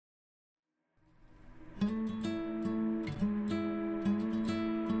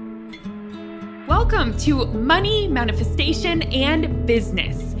Welcome to Money, Manifestation, and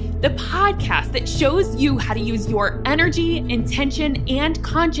Business, the podcast that shows you how to use your energy, intention, and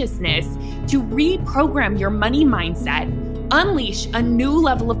consciousness to reprogram your money mindset, unleash a new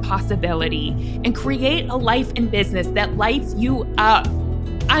level of possibility, and create a life and business that lights you up.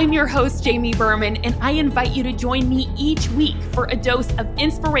 I'm your host, Jamie Berman, and I invite you to join me each week for a dose of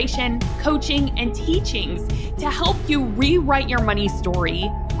inspiration, coaching, and teachings to help you rewrite your money story,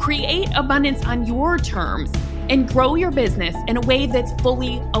 create abundance on your terms, and grow your business in a way that's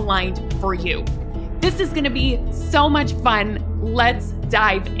fully aligned for you. This is going to be so much fun. Let's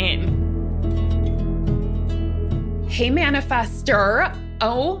dive in. Hey, Manifester.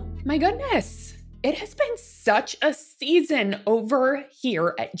 Oh my goodness. It has been such a season over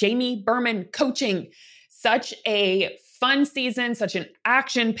here at Jamie Berman Coaching. Such a fun season, such an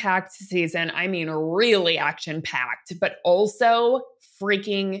action-packed season. I mean, really action-packed, but also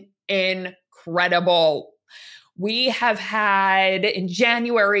freaking incredible. We have had, in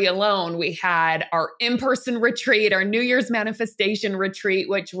January alone, we had our in-person retreat, our New Year's manifestation retreat,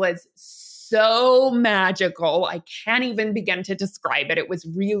 which was so magical. I can't even begin to describe it. It was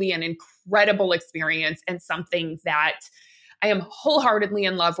really an incredible experience and something that I am wholeheartedly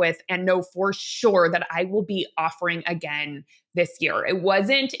in love with and know for sure that I will be offering again this year. It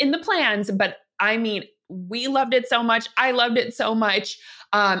wasn't in the plans, but I mean, we loved it so much. I loved it so much.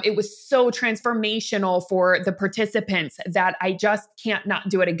 It was so transformational for the participants that I just can't not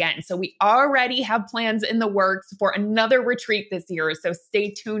do it again. So we already have plans in the works for another retreat this year. So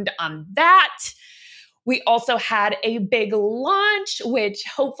stay tuned on that. We also had a big launch, which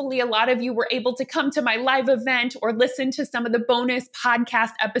hopefully a lot of you were able to come to my live event or listen to some of the bonus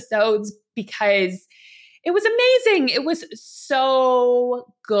podcast episodes because it was amazing. It was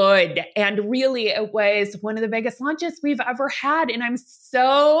so good. And really, it was one of the biggest launches we've ever had. And I'm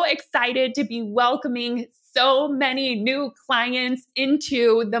so excited to be welcoming so many new clients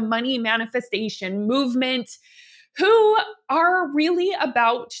into the money manifestation movement who are really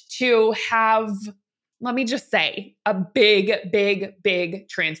about to have, let me just say, a big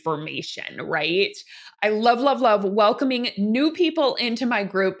transformation, right? I love welcoming new people into my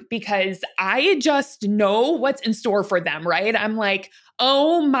group because I just know what's in store for them, right? I'm like,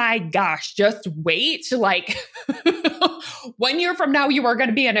 oh my gosh, just wait. Like 1 year from now, you are going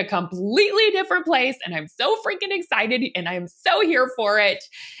to be in a completely different place. And I'm so freaking excited and I'm so here for it.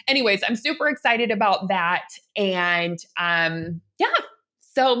 Anyways, I'm super excited about that. And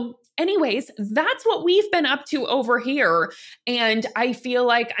so anyways, that's what we've been up to over here. And I feel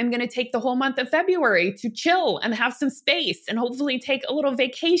like I'm going to take the whole month of February to chill and have some space and hopefully take a little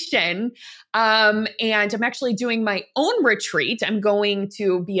vacation. And I'm actually doing my own retreat. I'm going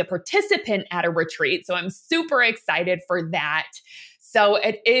to be a participant at a retreat. So I'm super excited for that. So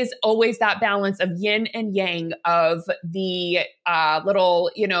it is always that balance of yin and yang of the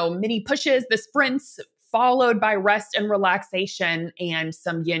little, mini pushes, the sprints, followed by rest and relaxation and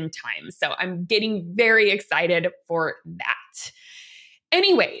some yin time. So I'm getting very excited for that.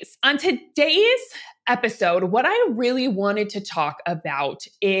 Anyways, on today's episode, what I really wanted to talk about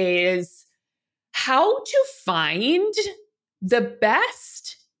is how to find the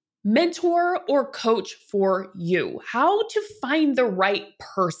best mentor or coach for you, how to find the right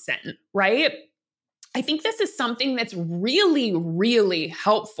person, right? I think this is something that's really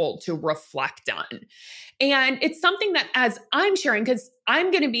helpful to reflect on. And it's something that as I'm sharing, because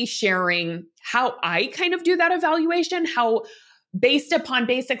I'm going to be sharing how I kind of do that evaluation, how based upon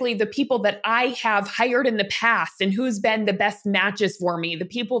basically the people that I have hired in the past and who's been the best matches for me, the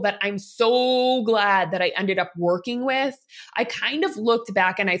people that I'm so glad that I ended up working with, I kind of looked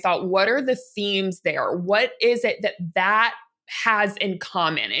back and I thought, what are the themes there? What is it that has in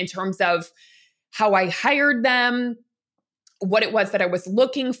common in terms of how I hired them, what it was that I was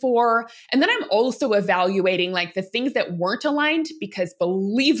looking for. And then I'm also evaluating like the things that weren't aligned, because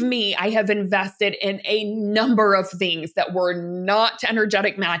believe me, I have invested in a number of things that were not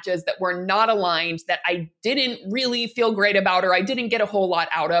energetic matches, that were not aligned, that I didn't really feel great about, or I didn't get a whole lot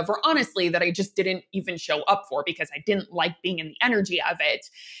out of, or honestly, that I just didn't even show up for because I didn't like being in the energy of it.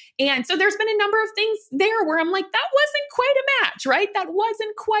 And so there's been a number of things there where I'm like, that wasn't quite a match, right? That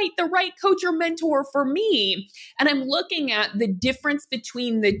wasn't quite the right coach or mentor for me. And I'm looking at the difference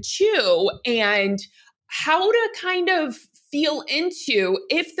between the two and how to kind of feel into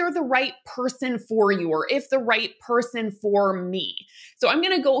if they're the right person for you or if the right person for me. So I'm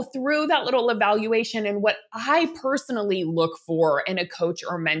going to go through that little evaluation and what I personally look for in a coach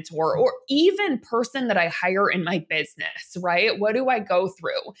or mentor or even person that I hire in my business, right? What do I go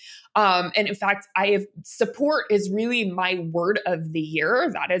through? And in fact, support is really my word of the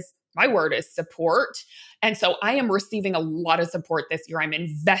year. That is my word is support. And so I am receiving a lot of support this year. I'm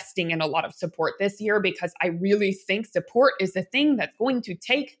investing in a lot of support this year because I really think support is the thing that's going to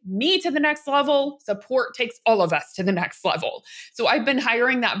take me to the next level. Support takes all of us to the next level. So I've been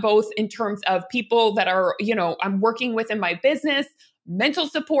hiring that both in terms of people that are, I'm working with in my business, mental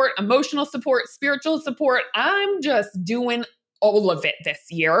support, emotional support, spiritual support. I'm just doing all of it this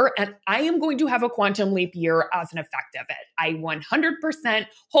year. And I am going to have a quantum leap year as an effect of it. I 100%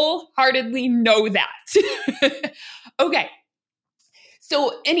 wholeheartedly know that. Okay.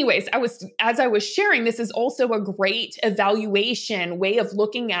 So anyways, as I was sharing, this is also a great evaluation way of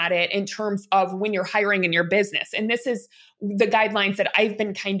looking at it in terms of when you're hiring in your business. And this is the guidelines that I've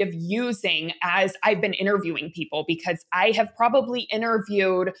been kind of using as I've been interviewing people, because I have probably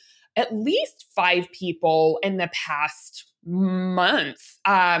interviewed at least 5 people in the past month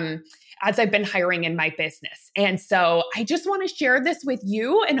as I've been hiring in my business. And so I just want to share this with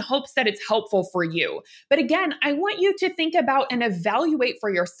you in hopes that it's helpful for you. But again, I want you to think about and evaluate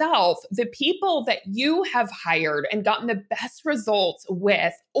for yourself the people that you have hired and gotten the best results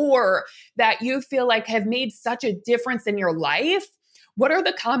with, or that you feel like have made such a difference in your life. What are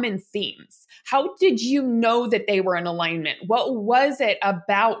the common themes? How did you know that they were in alignment? What was it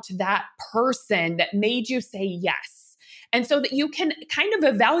about that person that made you say yes? And so that you can kind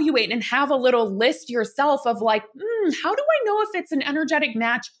of evaluate and have a little list yourself of like, how do I know if it's an energetic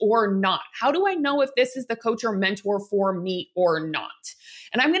match or not? How do I know if this is the coach or mentor for me or not?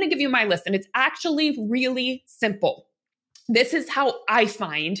 And I'm going to give you my list, and it's actually really simple. This is how I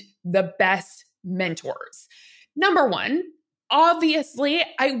find the best mentors. Number one, obviously,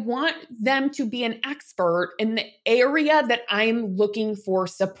 I want them to be an expert in the area that I'm looking for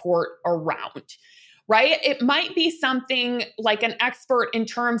support around. Right? It might be something like an expert in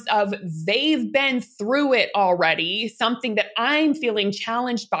terms of they've been through it already, something that I'm feeling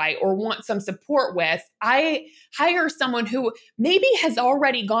challenged by or want some support with. I hire someone who maybe has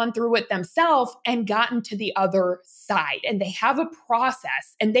already gone through it themselves and gotten to the other side, and they have a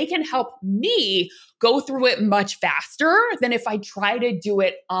process and they can help me go through it much faster than if I try to do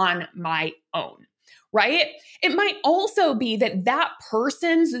it on my own. Right? It might also be that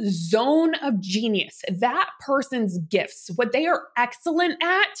person's zone of genius, that person's gifts, what they are excellent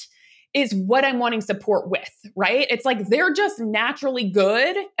at is what I'm wanting support with, right? It's like they're just naturally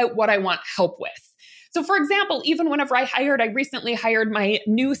good at what I want help with. So for example, even whenever I recently hired my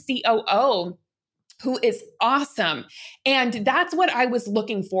new COO, who is awesome. And that's what I was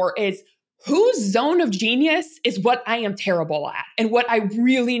looking for, is whose zone of genius is what I am terrible at and what I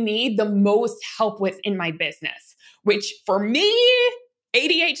really need the most help with in my business, which for me,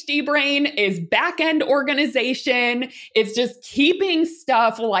 ADHD brain is back-end organization. It's just keeping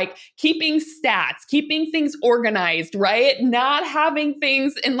stuff, like keeping stats, keeping things organized, right? Not having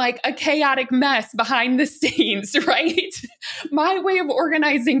things in like a chaotic mess behind the scenes, right? My way of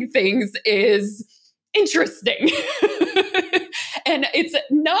organizing things is interesting. And it's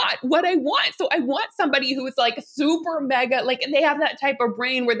not what I want. So I want somebody who is like super mega, like they have that type of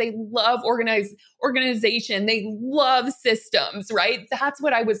brain where they love organization. They love systems, right? That's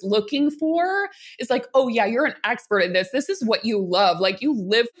what I was looking for. It's like, oh yeah, you're an expert at this. This is what you love. Like you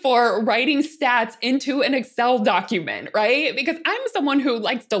live for writing stats into an Excel document, right? Because I'm someone who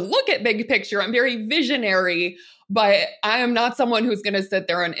likes to look at big picture. I'm very visionary, but I am not someone who's going to sit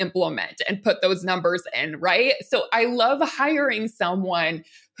there and implement and put those numbers in, right? So I love hiring someone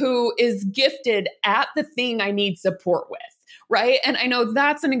who is gifted at the thing I need support with, right? And I know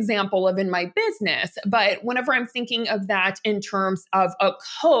that's an example of in my business, but whenever I'm thinking of that in terms of a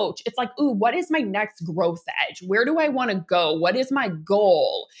coach, it's like, ooh, what is my next growth edge? Where do I want to go? What is my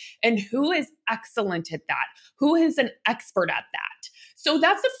goal? And who is excellent at that? Who is an expert at that? So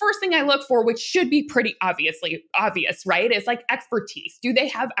that's the first thing I look for, which should be pretty obvious, right? It's like expertise. Do they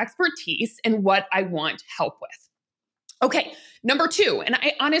have expertise in what I want help with? Okay, number 2, and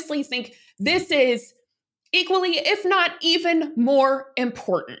I honestly think this is equally, if not even more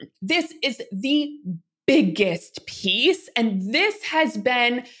important. This is the biggest piece. And this has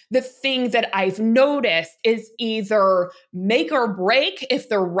been the thing that I've noticed is either make or break if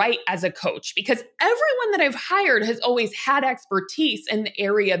they're right as a coach, because everyone that I've hired has always had expertise in the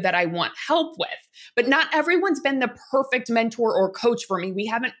area that I want help with, but not everyone's been the perfect mentor or coach for me. We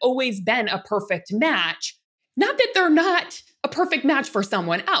haven't always been a perfect match. Not that they're not a perfect match for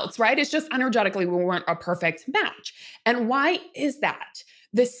someone else, right? It's just energetically we weren't a perfect match. And why is that?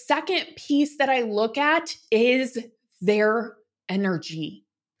 The second piece that I look at is their energy.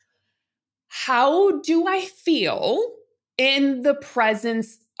 How do I feel in the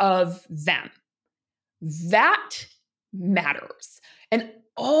presence of them? That matters. And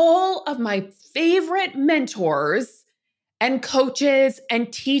all of my favorite mentors and coaches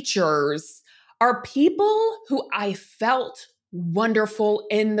and teachers are people who I felt wonderful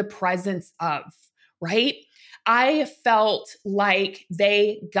in the presence of, right? I felt like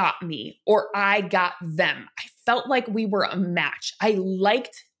they got me or I got them. I felt like we were a match. I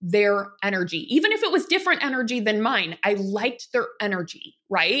liked their energy. Even if it was different energy than mine, I liked their energy,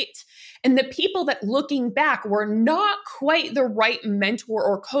 right? And the people that looking back were not quite the right mentor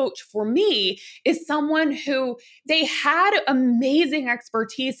or coach for me is someone who they had amazing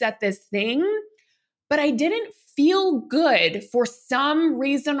expertise at this thing, but I didn't feel good for some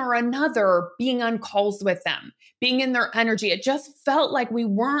reason or another being on calls with them, being in their energy. It just felt like we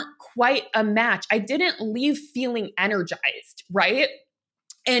weren't quite a match. I didn't leave feeling energized, right?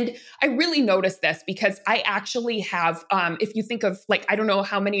 And I really noticed this because I actually have, if you think of like, I don't know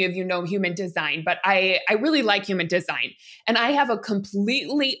how many of you know human design, but I really like human design. And I have a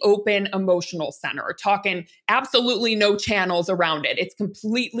completely open emotional center, talking absolutely no channels around it. It's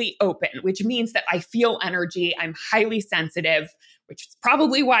completely open, which means that I feel energy. I'm highly sensitive, which is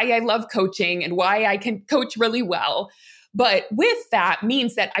probably why I love coaching and why I can coach really well. But with that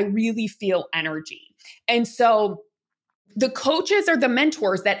means that I really feel energy. And so the coaches or the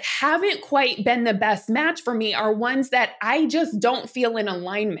mentors that haven't quite been the best match for me are ones that I just don't feel in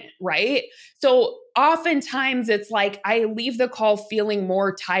alignment, right? So oftentimes it's like I leave the call feeling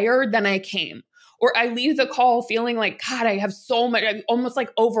more tired than I came, or I leave the call feeling like, God, I have so much, I'm almost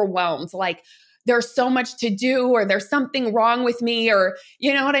like overwhelmed, like there's so much to do, or there's something wrong with me, or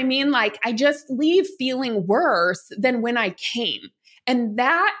you know what I mean? Like I just leave feeling worse than when I came. And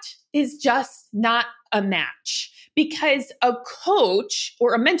that is just not a match. Because a coach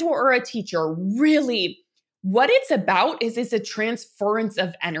or a mentor or a teacher, really, what it's about is a transference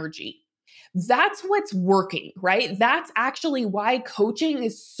of energy. That's what's working, right? That's actually why coaching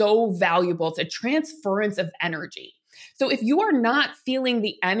is so valuable. It's a transference of energy. So if you are not feeling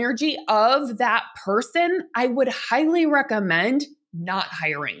the energy of that person, I would highly recommend not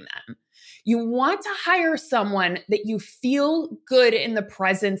hiring them. You want to hire someone that you feel good in the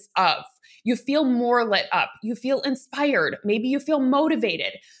presence of. You feel more lit up. You feel inspired. Maybe you feel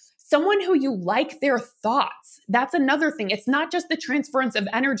motivated. Someone who you like their thoughts. That's another thing. It's not just the transference of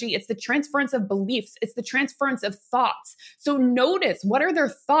energy. It's the transference of beliefs. It's the transference of thoughts. So notice, what are their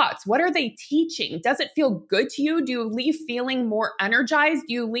thoughts? What are they teaching? Does it feel good to you? Do you leave feeling more energized?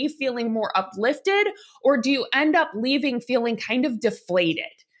 Do you leave feeling more uplifted? Or do you end up leaving feeling kind of deflated?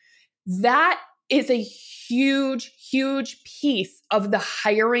 That is a huge, huge piece of the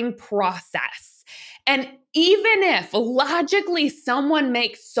hiring process. And even if logically someone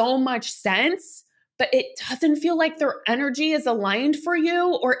makes so much sense, but it doesn't feel like their energy is aligned for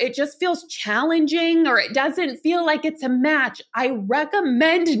you, or it just feels challenging, or it doesn't feel like it's a match, I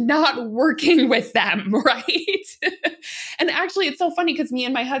recommend not working with them, right? And actually, it's so funny because me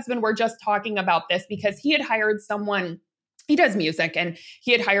and my husband were just talking about this because he had hired someone. He does music, and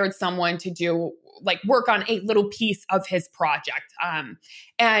he had hired someone to do like work on a little piece of his project.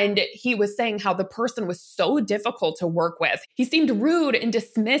 And he was saying how the person was so difficult to work with. He seemed rude and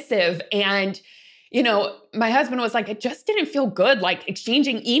dismissive. And, you know, my husband was like, it just didn't feel good, like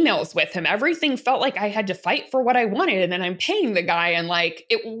exchanging emails with him. Everything felt like I had to fight for what I wanted. And then I'm paying the guy and like,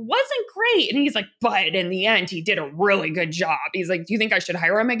 it wasn't great. And he's like, but in the end, he did a really good job. He's like, do you think I should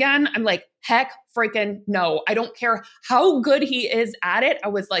hire him again? I'm like, heck freaking no. I don't care how good he is at it. I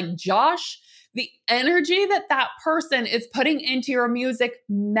was like, Josh, the energy that that person is putting into your music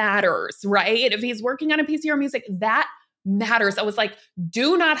matters, right? If he's working on a piece of your music, that matters. I was like,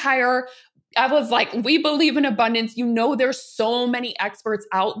 do not hire. I was like, we believe in abundance. You know, there's so many experts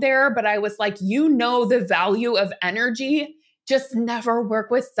out there, but I was like, you know, the value of energy. Just never work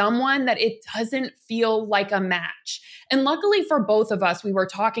with someone that it doesn't feel like a match. And luckily for both of us, we were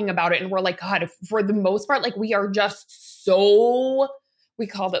talking about it and we're like, God, for the most part, like we are just so, we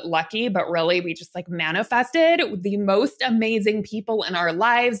called it lucky, but really we just like manifested the most amazing people in our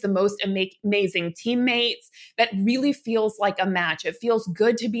lives, the most amazing teammates that really feels like a match. It feels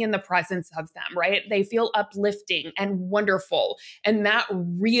good to be in the presence of them, right? They feel uplifting and wonderful. And that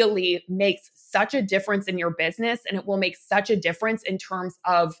really makes such a difference in your business, and it will make such a difference in terms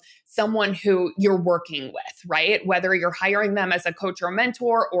of someone who you're working with, right? Whether you're hiring them as a coach or a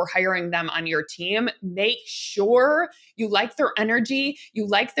mentor or hiring them on your team, make sure you like their energy, you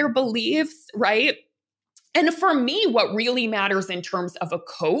like their beliefs, right? And for me, what really matters in terms of a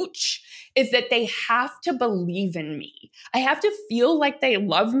coach is that they have to believe in me. I have to feel like they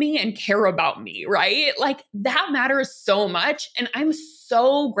love me and care about me, right? Like that matters so much. And I'm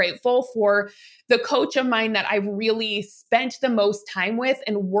so grateful for the coach of mine that I've really spent the most time with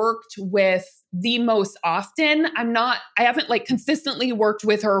and worked with the most often. I haven't like consistently worked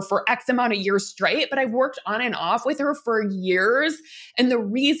with her for X amount of years straight, but I've worked on and off with her for years. And the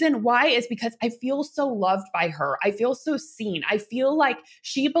reason why is because I feel so loved by her. I feel so seen. I feel like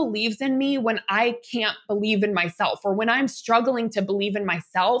she believes in me when I can't believe in myself, or when I'm struggling to believe in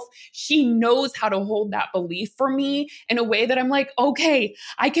myself. She knows how to hold that belief for me in a way that I'm like, okay,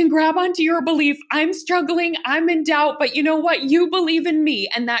 I can grab onto your belief. I'm struggling. I'm in doubt, but you know what? You believe in me.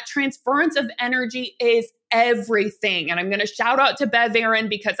 And that transference of energy is everything. And I'm going to shout out to Bev Aaron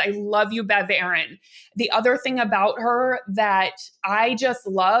because I love you, Bev Aaron. The other thing about her that I just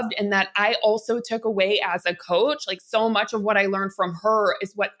loved and that I also took away as a coach, like so much of what I learned from her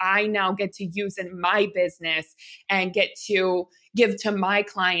is what I now get to use in my business and get to give to my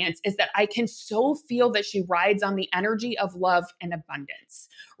clients, is that I can so feel that she rides on the energy of love and abundance,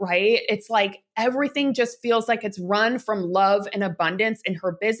 right? It's like everything just feels like it's run from love and abundance in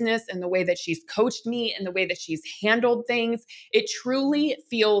her business and the way that she's coached me and the way that she's handled things. It truly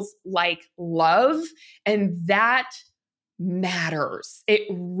feels like love. And that matters. It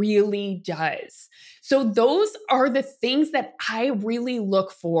really does. So those are the things that I really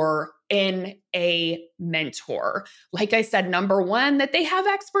look for in a mentor. Like I said, number one, that they have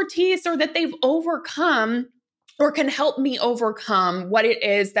expertise or that they've overcome or can help me overcome what it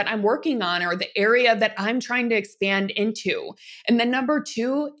is that I'm working on or the area that I'm trying to expand into. And then number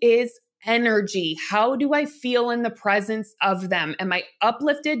two is energy. How do I feel in the presence of them? Am I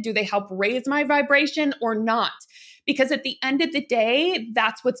uplifted? Do they help raise my vibration or not? Because at the end of the day,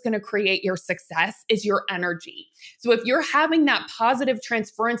 that's what's going to create your success is your energy. So if you're having that positive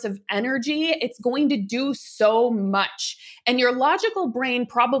transference of energy, it's going to do so much. And your logical brain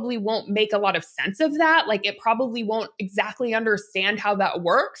probably won't make a lot of sense of that. Like it probably won't exactly understand how that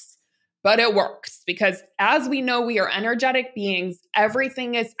works, but it works because as we know, we are energetic beings.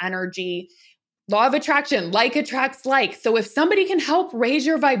 Everything is energy. Law of attraction, like attracts like. So if somebody can help raise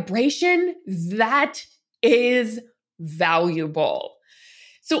your vibration, that is valuable.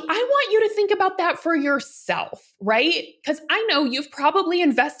 So I want you to think about that for yourself, right? Because I know you've probably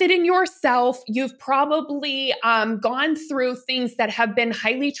invested in yourself. You've probably gone through things that have been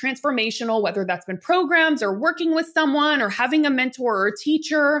highly transformational, whether that's been programs or working with someone or having a mentor or a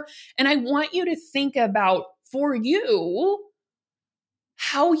teacher. And I want you to think about for you,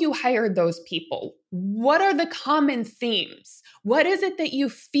 how you hired those people. What are the common themes? What is it that you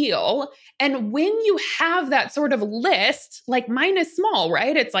feel? And when you have that sort of list, like mine is small,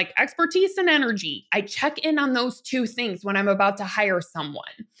 right? It's like expertise and energy. I check in on those two things when I'm about to hire someone.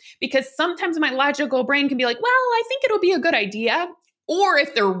 Because sometimes my logical brain can be like, well, I think it'll be a good idea. Or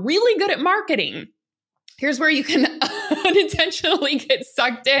if they're really good at marketing, here's where you can unintentionally get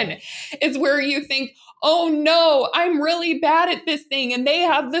sucked in. It's where you think, oh no, I'm really bad at this thing and they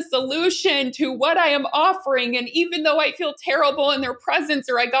have the solution to what I am offering. And even though I feel terrible in their presence,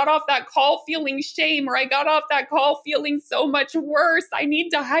 or I got off that call feeling shame, or I got off that call feeling so much worse, I need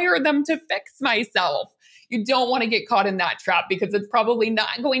to hire them to fix myself. You don't want to get caught in that trap because it's probably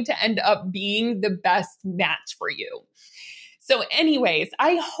not going to end up being the best match for you. So anyways,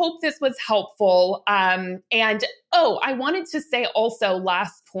 I hope this was helpful. I wanted to say also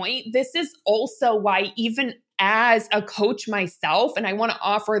last point, this is also why even as a coach myself, and I want to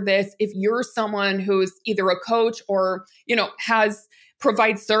offer this if you're someone who's either a coach or,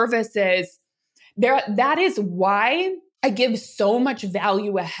 provides services, that is why I give so much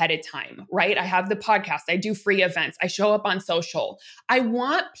value ahead of time, right? I have the podcast. I do free events. I show up on social. I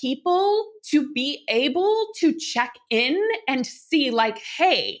want people to be able to check in and see like,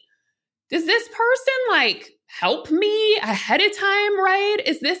 hey, does this person help me ahead of time, right?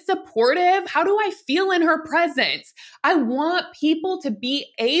 Is this supportive? How do I feel in her presence? I want people to be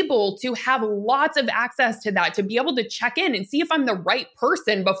able to have lots of access to that, to be able to check in and see if I'm the right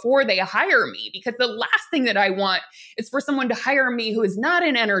person before they hire me. Because the last thing that I want is for someone to hire me who is not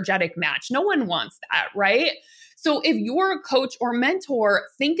an energetic match. No one wants that, right? So if you're a coach or mentor,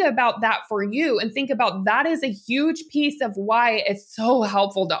 think about that for you and think about that is a huge piece of why it's so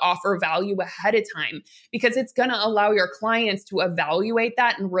helpful to offer value ahead of time, because it's going to allow your clients to evaluate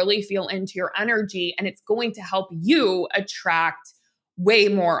that and really feel into your energy. And it's going to help you attract way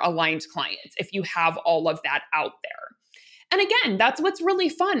more aligned clients if you have all of that out there. And again, that's what's really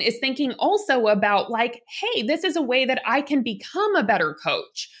fun is thinking also about hey, this is a way that I can become a better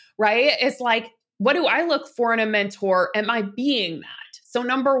coach, right? It's like, what do I look for in a mentor? Am I being that? So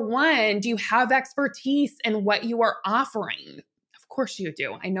number one, do you have expertise in what you are offering? Of course you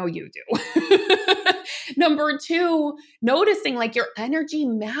do. I know you do. Number two, noticing like your energy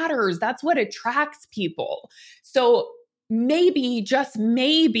matters. That's what attracts people. So maybe, just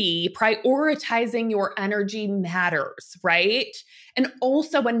maybe, prioritizing your energy matters, right? And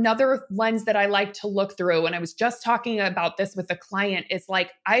also another lens that I like to look through, and I was just talking about this with a client, is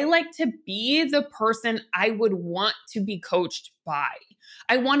like, I like to be the person I would want to be coached by.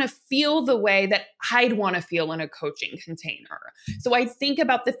 I want to feel the way that I'd want to feel in a coaching container. So I think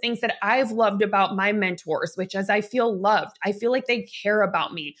about the things that I've loved about my mentors, which is I feel loved. I feel like they care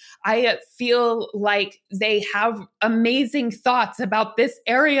about me. I feel like they have amazing thoughts about this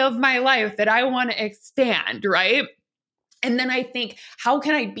area of my life that I want to expand, right? And then I think, how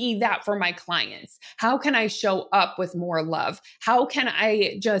can I be that for my clients? How can I show up with more love? How can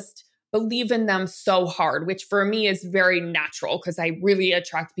I just believe in them so hard, which for me is very natural because I really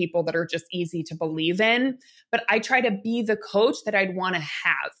attract people that are just easy to believe in. But I try to be the coach that I'd want to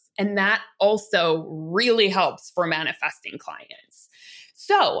have. And that also really helps for manifesting clients.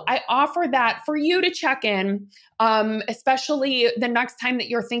 So I offer that for you to check in, especially the next time that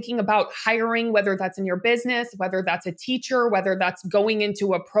you're thinking about hiring, whether that's in your business, whether that's a teacher, whether that's going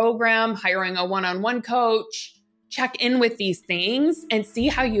into a program, hiring a one-on-one coach. Check in with these things and see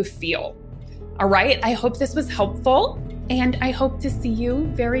how you feel. All right. I hope this was helpful, and I hope to see you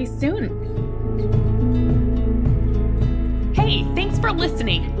very soon. Hey, thanks for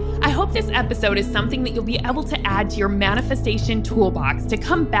listening. I hope this episode is something that you'll be able to add to your manifestation toolbox to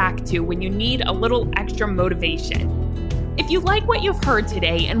come back to when you need a little extra motivation. If you like what you've heard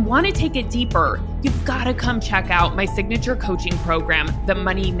today and want to take it deeper, you've got to come check out my signature coaching program, the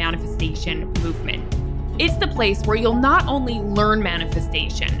Money Manifestation Movement. It's the place where you'll not only learn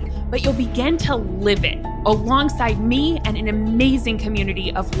manifestation, but you'll begin to live it alongside me and an amazing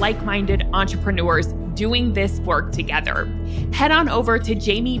community of like-minded entrepreneurs doing this work together. Head on over to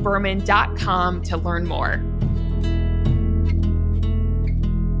jamieberman.com to learn more.